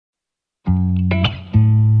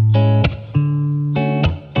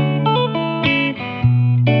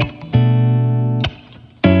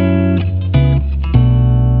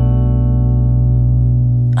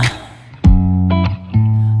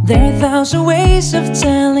There are 1,000 ways of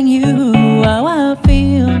telling you how I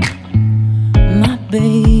feel, my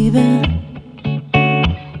baby.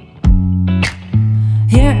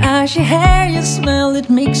 Here as your hair, you smell, it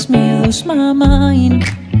makes me lose my mind,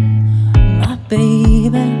 my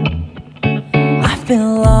baby. I've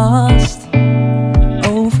been lost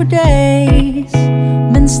over days,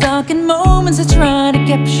 been stuck in moments I try to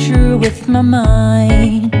capture with my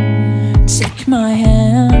mind. Take my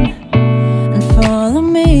hand and follow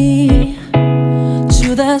me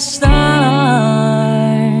to the stars.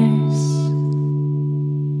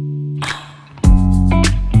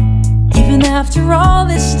 Even after all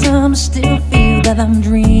this time, I still feel that I'm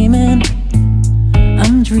dreaming,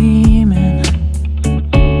 I'm dreaming.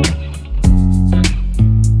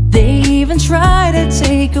 They even try to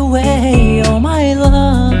take away all my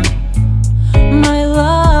love, my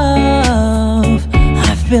love.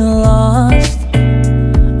 I've been lost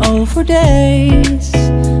over days,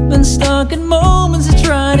 been stuck in moments I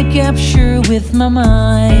try to capture with my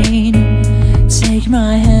mind. Take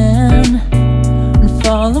my hand and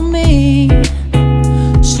follow me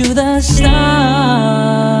to the stars.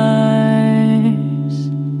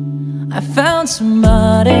 I found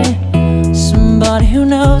somebody, somebody who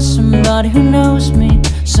knows me,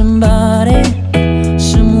 somebody,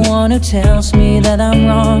 someone who tells me that I'm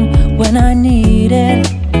wrong when I need it.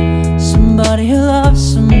 Somebody who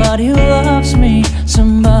loves me,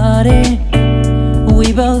 somebody.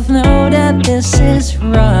 We both know that this is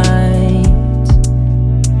right.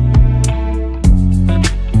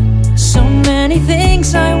 So many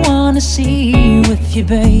things I wanna see with you,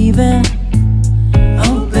 baby.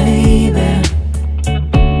 Oh, baby.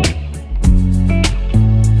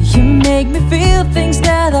 You make me feel things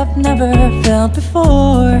that I've never felt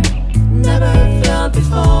before, never felt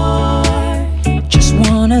before. Just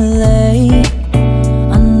wanna lay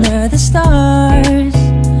under the stars,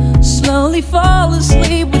 slowly fall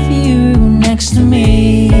asleep with you next to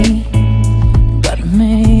me. But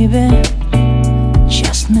maybe,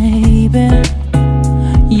 just maybe,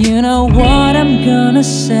 you know what I'm gonna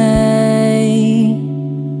say,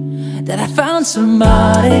 that I found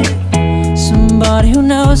somebody, somebody who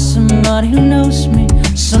knows me,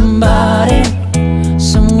 somebody,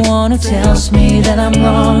 someone who tells me that I'm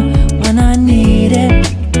wrong when I need it.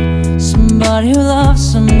 Somebody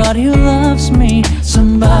who loves me,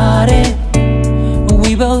 somebody.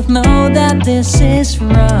 We both know that this is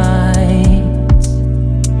right.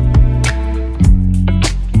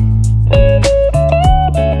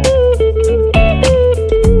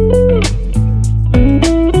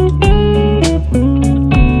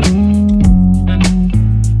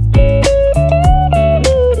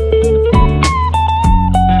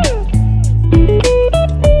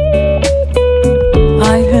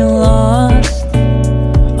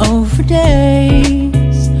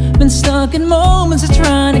 Stuck in moments I'm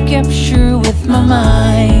trying to capture with my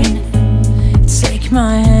mind. Take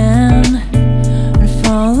my hand and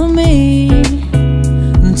follow me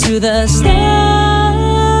to the stars.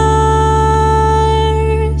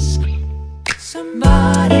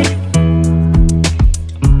 Somebody,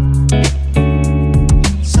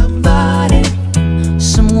 somebody,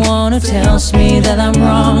 someone who tells me that I'm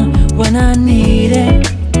wrong when I need it.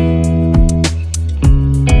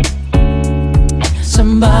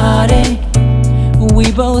 Somebody,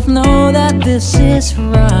 we both know that this is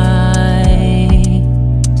right.